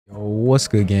What's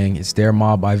good, gang? It's their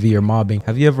mob IV or mobbing.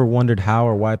 Have you ever wondered how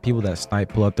or why people that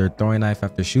snipe pull out their throwing knife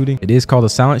after shooting? It is called a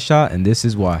silent shot, and this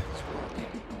is why.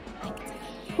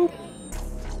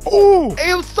 Oh,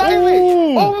 it was silent.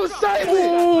 Oh, it was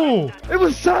silent. It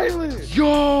was silent.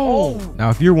 Yo. Now,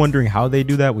 if you're wondering how they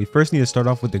do that, we first need to start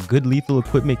off with a good lethal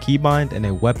equipment keybind and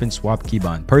a weapon swap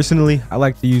keybind. Personally, I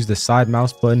like to use the side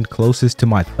mouse button closest to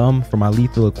my thumb for my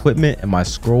lethal equipment and my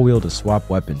scroll wheel to swap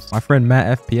weapons. My friend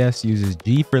Matt FPS uses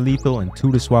G for lethal and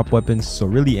 2 to swap weapons, so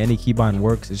really any keybind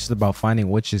works. It's just about finding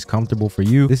which is comfortable for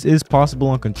you. This is possible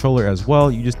on controller as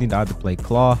well. You just need to either play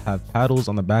claw, have paddles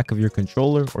on the back of your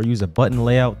controller, or use a button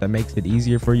layout that makes it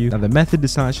easier for you. Now, the method to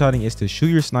silent shotting is to shoot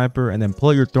your sniper and then pull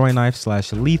out your throwing knife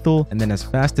 / lethal, and then as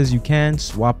fast as you can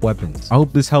swap weapons. I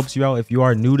hope this helps you out. If you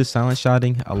are new to silent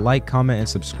shotting, a like, comment, and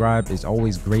subscribe is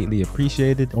always greatly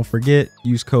appreciated. Don't forget,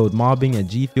 use code mobbing at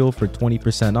GFuel for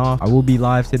 20% off. I will be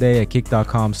live today at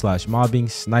kick.com/mobbing,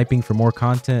 sniping for more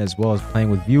content as well as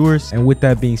playing with viewers. And with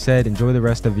that being said, enjoy the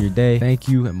rest of your day. Thank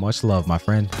you and much love, my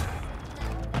friend.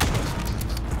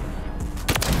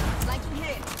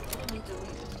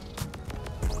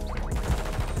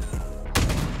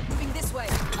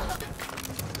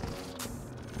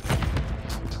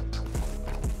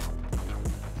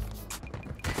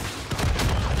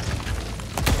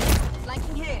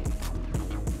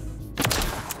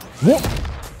 What?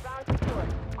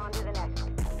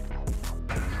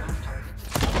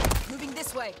 Moving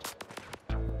this way.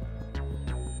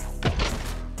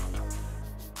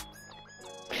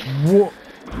 What?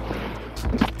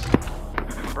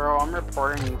 Bro, I'm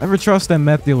reporting. Never trust them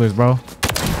meth dealers, bro. 30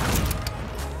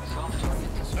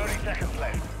 seconds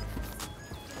left.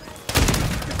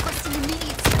 Requesting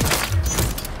immediate.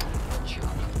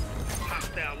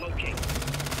 Hostile locate.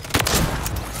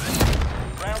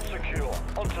 Ground secure.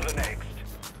 On to the next.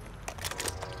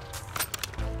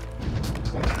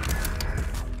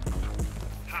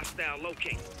 Hostile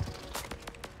locate.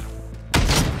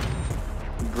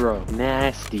 Bro,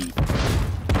 nasty.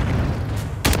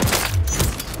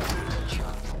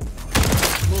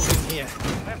 Moving here.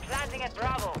 We're planting at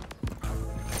Bravo.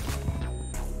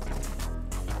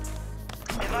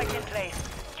 Device in place.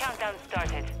 Countdown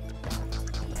started.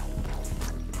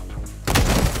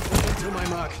 Moving to my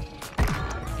mark.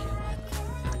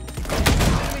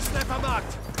 Enemy sniper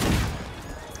marked.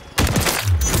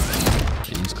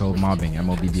 Use code mobbing,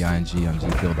 MOBBING on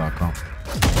gfuel.com.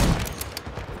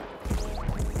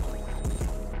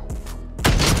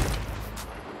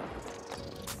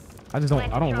 I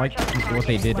don't like what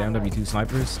they did to MW2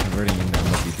 snipers, converting into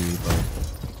MW3, but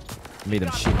made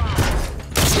them shit.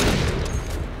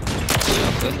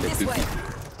 This way.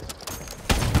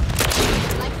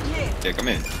 Yeah, come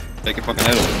in. Take your fucking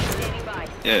head off.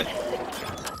 Yeah.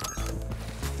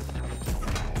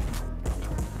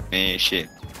 Man, shit.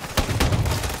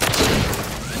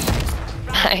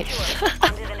 Nice.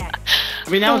 I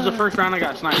mean, that was the first round I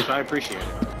got sniped, so I appreciate it.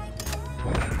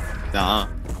 Nah.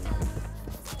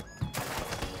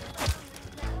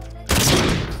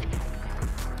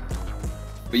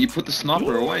 But you put the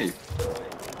sniper away.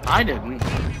 I didn't.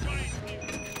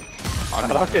 I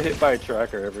don't get hit by a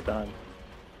tracker every time.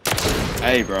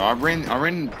 Hey, bro, I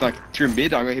ran like through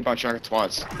mid. I got hit by a tracker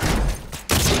twice.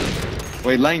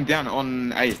 Wait, laying down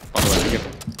on A. By the way, be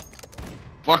careful.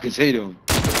 Fuck is he doing?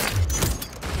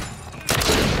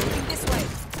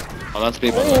 Oh, that's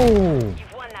B, by the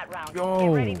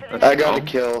way. Yo. I got a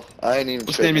kill. I ain't even.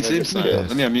 What's the name of team saying?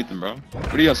 Let me unmute them, bro.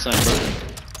 What are you guys saying, bro?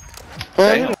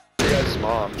 Damn. You guys,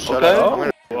 mom. Shut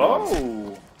up.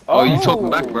 Whoa. Oh, you talking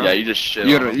back, bro? Yeah, you just shit.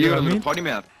 You got a little potty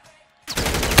mouth.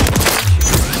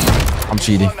 I'm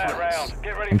cheating.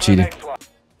 I'm cheating.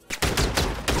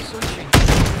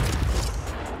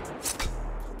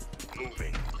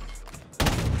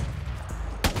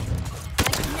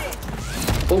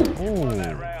 Oh.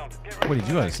 Wait, did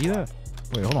you guys see that?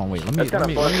 Wait, hold on, wait. Let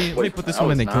me put this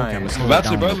one in the kill cam.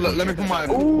 Actually, bro, let me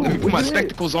put my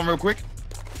spectacles on real quick.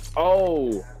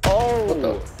 Oh. Oh. What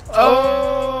the? Oh.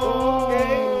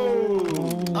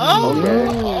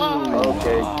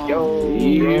 Okay. Yo.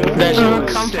 That shit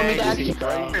was Come from sexy.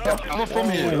 I'm from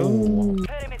here.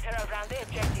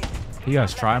 You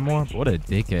guys try more? What a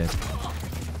dickhead.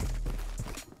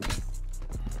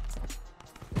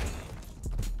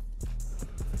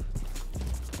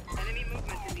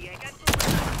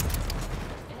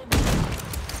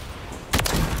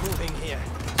 Moving here.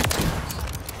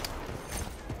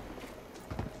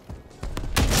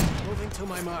 Moving to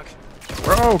my mark.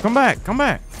 Bro, come back, come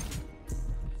back.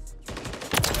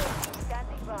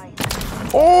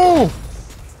 Oh!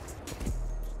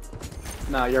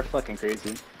 Nah, you're fucking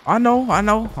crazy. I know.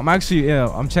 I'm actually,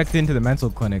 I'm checked into the mental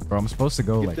clinic, bro. I'm supposed to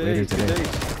go like later today.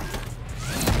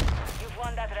 You've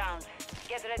won that round.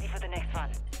 Get ready for the next one.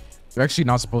 You're actually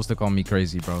not supposed to call me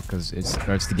crazy, bro, because it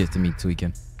starts to get to me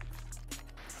tweaking.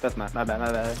 That's my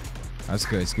bad. That's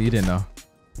good. It's good. You didn't know.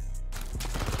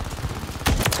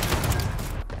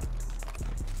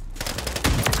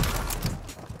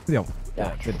 Yo,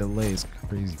 yeah, the delay is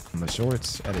crazy. From the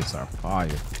shorts, edits are fire.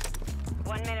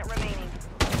 1 minute remaining.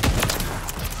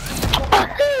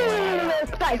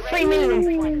 3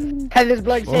 minutes. Has this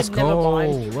bloke Let's said never go.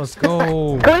 mind? Let's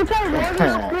go. Can we play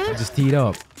Warzone? Just teed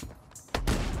up.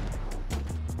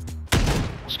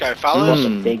 Let's go,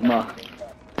 fellas. Stigma.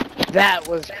 That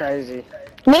was crazy.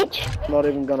 Mitch? Not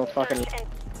even gonna fucking.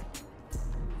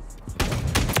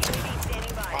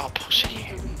 Oh, pussy.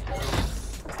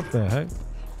 What the heck?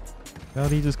 How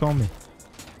did he just call me?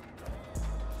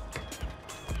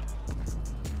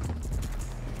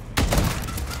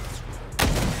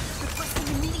 Requesting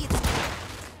immediate.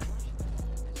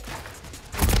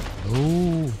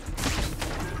 No.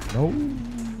 No.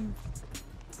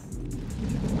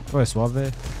 Go ahead,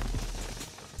 Suave.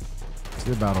 It's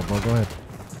your battle, bro. Go ahead.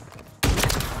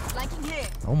 Flanking here.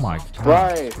 Oh my god.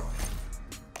 Right.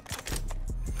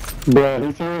 Bro,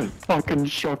 he threw a fucking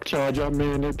shock charge at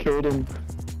me and it killed him.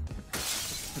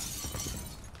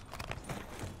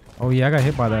 Oh yeah, I got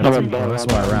hit by that too, bro. That's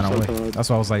why I ran away. That's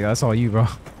why I was like, that's all you, bro.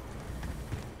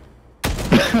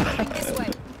 This way.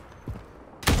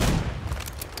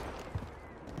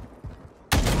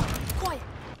 Quiet.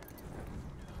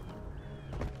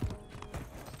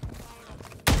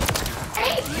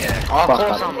 Oh, of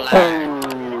course I'm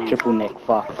loud. Triple neck,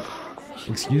 fuck.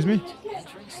 Excuse me?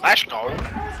 Let's go.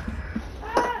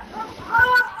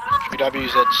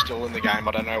 QWZ's still in the game,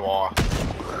 I don't know why.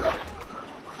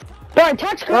 Bro,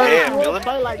 touch grass. Yeah, We'll Dylan.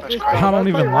 play like this. That's I don't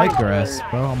even like grass,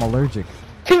 bro. I'm allergic.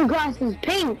 Team grass is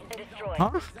pink. Destroy.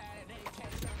 Huh?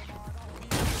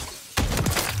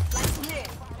 Flanking here.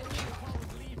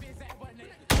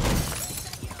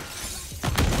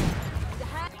 The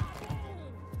hat.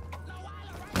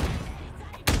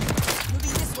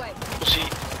 Moving this way. Pussy.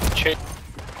 Cheat.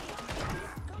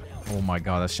 Oh my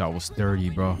god, that shot was dirty,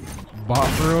 bro. Bot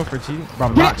for real for cheating? Bro,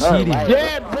 I'm not cheating.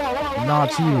 Yeah, bro. I'm not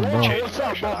cheating, bro. What's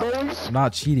up, bro, boys? I'm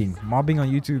not cheating. Mobbing on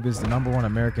YouTube is the #1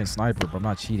 American sniper, but I'm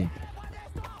not cheating.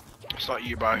 It's not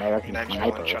you, bro. Your name's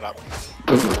Dylan, shut up.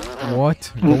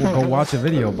 What? Go watch a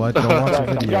video, bud. Go watch a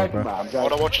video, bro. I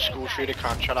wanna watch a school shooter,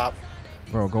 can't shut up.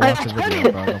 Bro, go watch a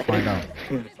video, bro. Go find out.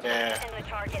 Yeah. Send the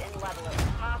target and level it.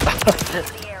 Hostile in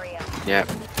the area. Yep.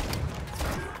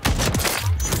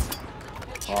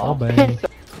 Oh, baby.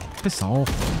 Piss off.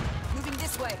 Moving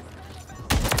this way.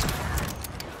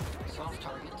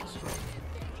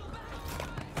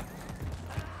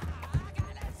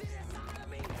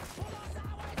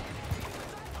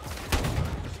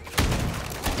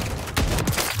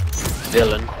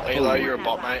 Dylan. Halo, you're a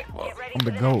bot, mate. I'm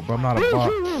the GOAT, bro. I'm not a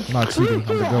bot. I'm not cheating. I'm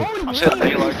the GOAT. I said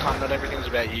Halo, cunt, not everything's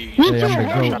about you. You Hey, I'm the shut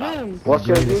GOAT. up. What's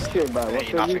your Greatest. YouTube, bro? Hey, What's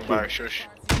your nothing, bro. YouTube? Shush.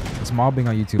 It's mobbing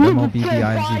on YouTube. MOBBING.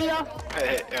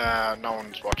 Hey, no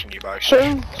one's watching you, bro.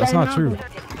 That's not true.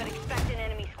 But expect an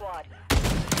enemy squad.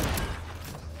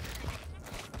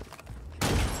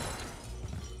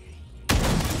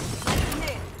 Flanking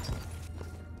here.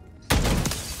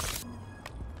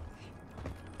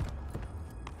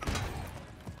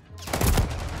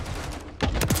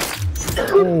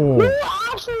 Oh.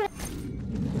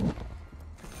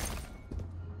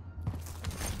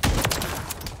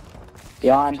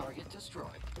 Yawn.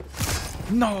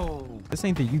 No. This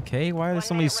ain't the UK. Why are there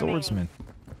so many swordsmen?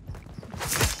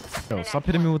 Yo, stop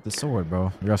hitting me with the sword,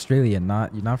 bro. You're Australian,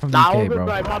 you're not from the UK, bro.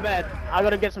 My bad. I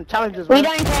gotta get some challenges. We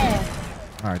don't care.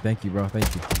 Alright, thank you, bro.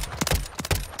 Thank you.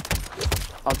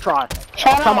 I'll try.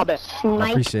 Shut I'll try my up, best. I Snipe.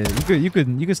 appreciate it.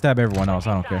 You could stab everyone else.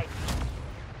 I don't care.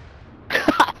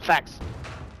 Facts.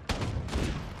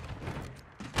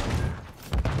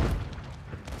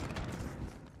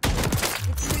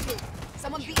 It's moving.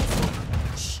 Someone beat us.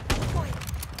 Shh. Quiet.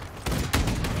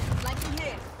 Flanking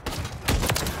here.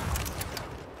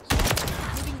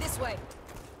 Moving this way.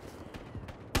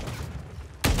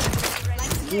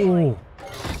 Flanking here. Ooh.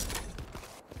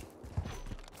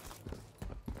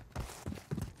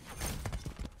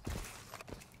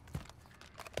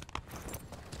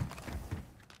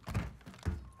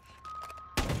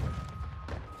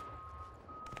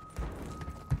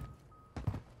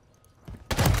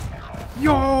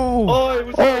 Yo! Oh, it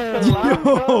was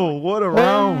Yo! What a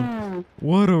round!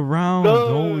 What a round!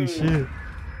 Holy shit!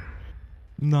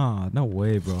 Nah, no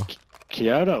way, bro.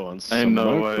 Kyoto on some Ain't no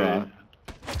smoke, way. bro.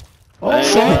 Yo,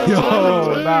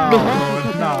 nah, bro.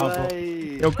 Nah, bro.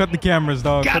 Yo, cut the cameras,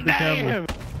 dog. Cut the cameras.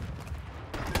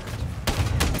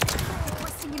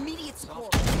 Requesting immediate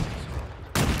support.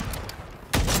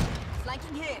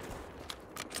 Flanking here.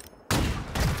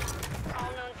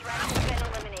 All known threats have been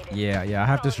eliminated. Yeah, I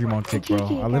have to stream on Kick, bro.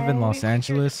 I live in Los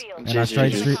Angeles, and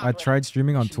I tried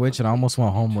streaming on Twitch, and I almost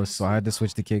went homeless, so I had to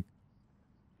switch to Kick.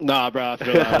 Nah, bro, I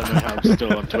feel like I don't know how I'm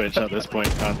still on Twitch at this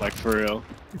point, man, like for real.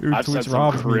 Dude, I've Twitch said some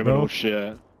robbed me, criminal bro.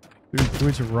 shit. Dude,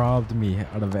 Twitch robbed me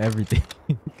out of everything.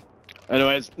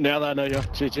 Anyways, now that I know you're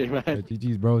GG, man.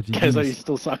 GG's, bro. Guys, you GG's.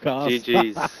 still suck ass.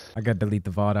 GG's. I gotta delete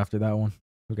the VOD after that one.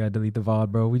 We gotta delete the VOD,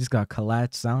 bro. We just got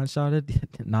collapsed, sound shotted.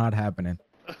 Not happening.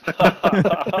 I'm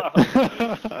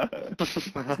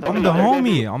the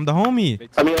homie. I'm the homie.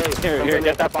 I mean, here,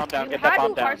 get that bomb down. Get that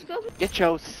bomb down. Get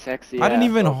your sexy I didn't ass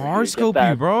even over here. hard scope Get you,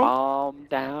 that bro. Bomb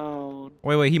down.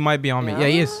 Wait, he might be on me. Yeah,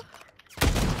 he is.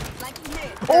 Flanking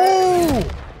here. Oh!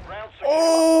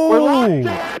 Oh! We're locked in.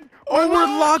 Oh, we're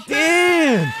locked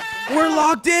in! We're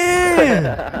locked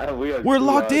in! We're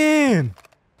locked in!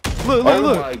 Look,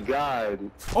 look. Oh my god.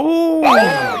 Oh!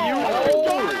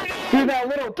 See that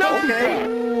little okay.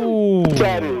 Oh!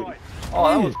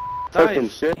 Oh, that was fucking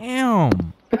shit. Damn!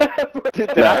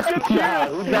 Did I just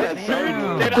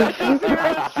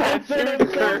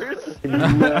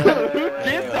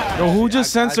Yo, who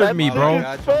just censored me, bro?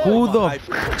 Who the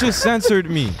f just censored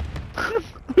me?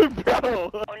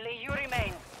 Only you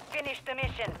remain. Finish the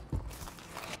mission.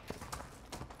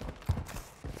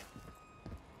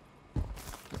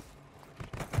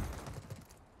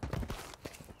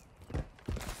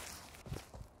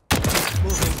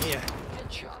 Moving here.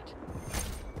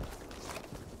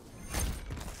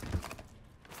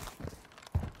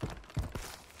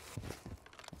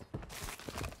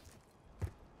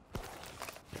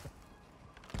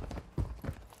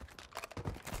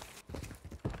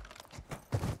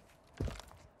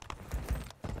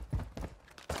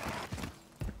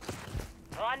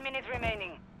 Minutes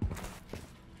remaining.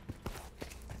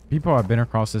 People have been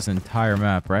across this entire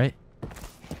map, right?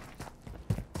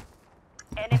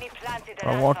 Enemy planted an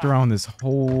I walked alpha. around this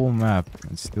whole map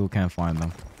and still can't find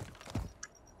them.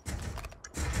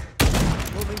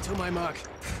 Moving to my mark.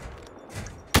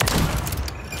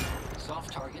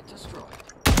 Soft target destroyed.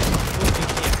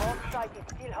 All site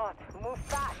is still hot. Move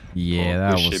fast. Yeah, Oh,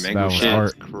 that good was shit, man, that good was shit.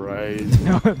 art. Crazy.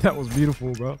 That was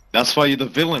beautiful, bro. That's why you're the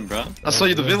villain, bro. That's why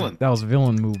you're the villain. That was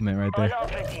villain movement right All there.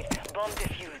 operatives, bomb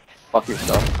defused. Fuck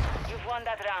yourself. You've won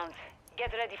that round.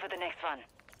 Get ready for the next one.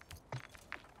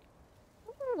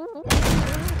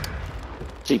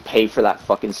 Actually paid for that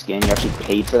fucking skin. You actually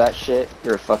paid for that shit.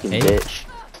 You're a fucking Hey. bitch.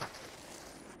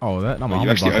 Oh, that no, Well, I'm you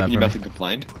about actually that opened your for mouth me. and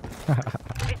complained.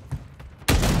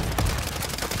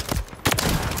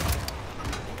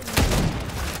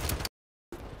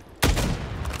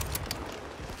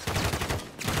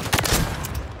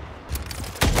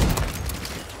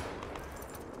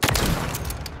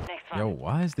 Next one. Yo,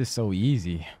 why is this so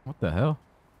easy? What the hell?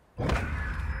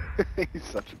 He's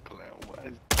such a clown. Why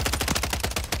is...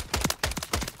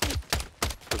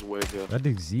 That's way good. That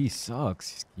dude Z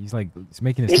sucks. He's like, he's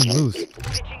making his team lose. Switching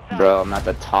sides. Bro, I'm at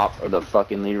the top of the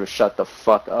fucking leader. Shut the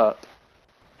fuck up.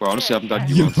 Bro, honestly, I haven't done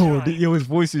you once. Yo, his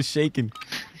voice is shaking.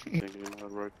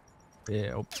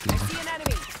 Yeah. Oh, I see an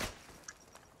enemy.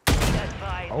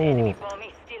 Advised, Oh, enemy bomb is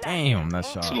still damn, that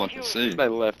active. shot. That's all I can see. They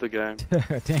left the game.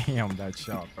 Damn, that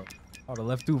shot, bro. I would have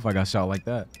left too if I got shot like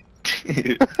that.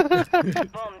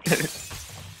 Bomb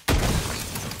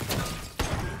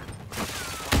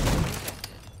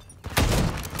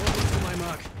Moving to my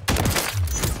mark.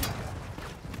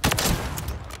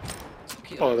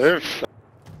 Oh, they're...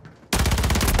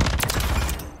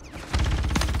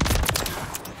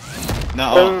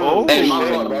 No. Oh, Hey, my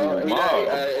shit. fault, bro.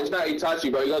 It's not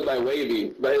Itachi, bro. He goes by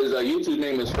Wavy, but his YouTube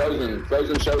name is Frozen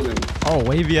Chosen. Oh,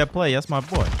 Wavy at play. That's my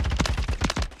boy.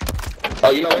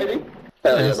 Oh, you know Wavy?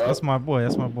 Hell yeah, That's, bro. that's my boy.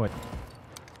 That's my boy.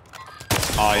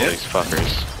 Oh, yeah. These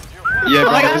fuckers. Yeah,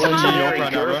 bro, this is New York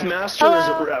right now, bro.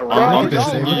 Look at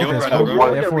this. New Look York at right now, this.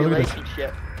 bro. Yeah, for look at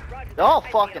this. Y'all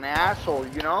fucking asshole,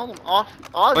 you know? All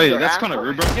Wait, your that's kind of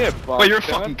assholes. rude, bro. Yeah, Wait, you're a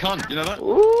fucking cunt. You know that?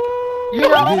 You know?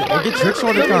 I get trick shot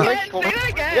all the time. Say that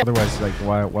again. Otherwise, like,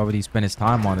 why would he spend his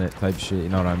time on it type shit? You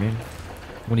know what I mean?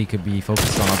 When he could be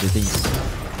focused on other things.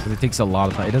 'Cause it takes a lot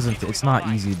of time. It's not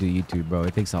easy to do YouTube, bro.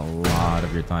 It takes a lot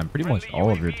of your time. Pretty much all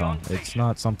of your time. It's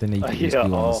not something that you can just Yeah, do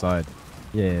on the all. side.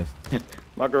 Yeah.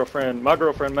 My girlfriend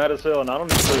mad as hell, and I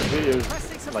don't even post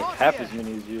videos like half as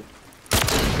many as you.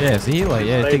 Yeah, see, like,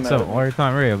 yeah, it Stay takes mad up at me. all your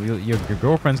time. Right? Your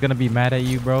girlfriend's gonna be mad at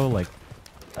you, bro. Like,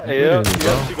 Yeah,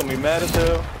 bro. she gonna be mad as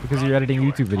hell. Because you're editing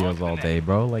YouTube videos all day,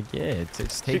 bro. Like, yeah, it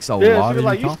takes a Yeah, lot she of was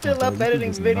like, your you time, still bro. up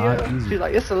editing YouTube is not video? easy. She's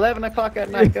like, it's 11 o'clock at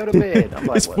night, go to bed. I'm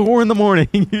like, It's what? 4 in the morning.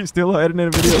 You're still editing a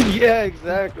video. Yeah,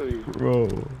 exactly. Bro,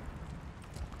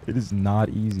 it is not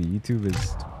easy. YouTube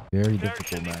is very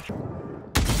difficult, man.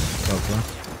 What's up, bro?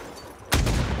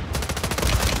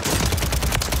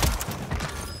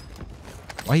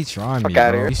 Why you trying me,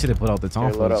 bro? You should have put out the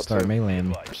time for to start meleeing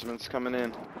me. Artisan's coming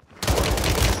in.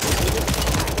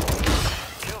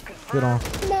 Good on.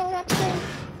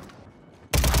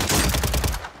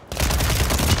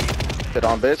 Hit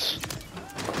on, bitch.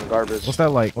 Fucking garbage. What's that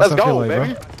like? What's Let's that feel go, like,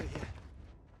 baby. bro?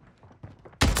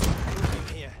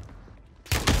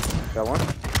 Got one.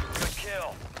 Good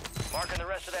kill. Marking the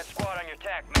rest of that squad on your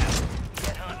tac map.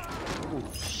 Get hunting.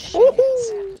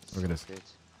 Look at this.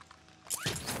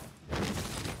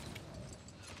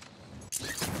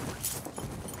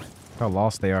 How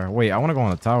lost they are. Wait, I want to go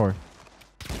on the tower.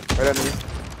 Right underneath.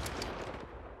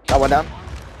 Got one down.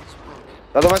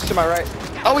 The other one's to my right.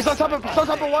 Oh, he's on top of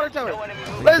water tower.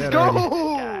 Let's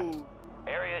go.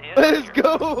 Let's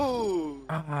go.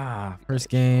 Ah, first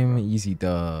game, easy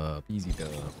dub, easy dub.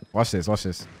 Watch this, watch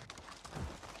this.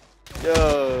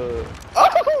 Yo.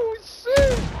 Oh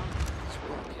shit.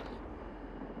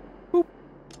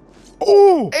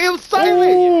 Oh, it was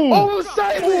silent. Oh, it was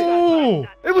silent.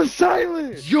 It was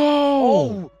silent.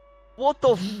 Yo. What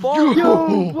the fuck?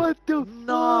 Yo, what the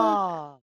Nah.